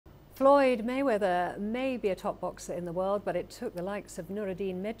Floyd Mayweather may be a top boxer in the world, but it took the likes of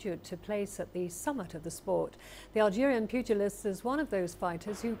Noureddine Medjhoud to place at the summit of the sport. The Algerian pugilist is one of those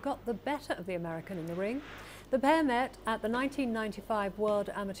fighters who got the better of the American in the ring. The pair met at the 1995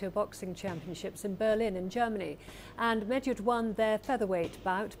 World Amateur Boxing Championships in Berlin in Germany, and Medjhoud won their featherweight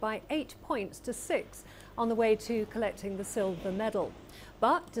bout by 8 points to 6 on the way to collecting the silver medal.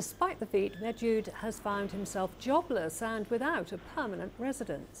 But despite the feat, Medjhoud has found himself jobless and without a permanent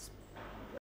residence.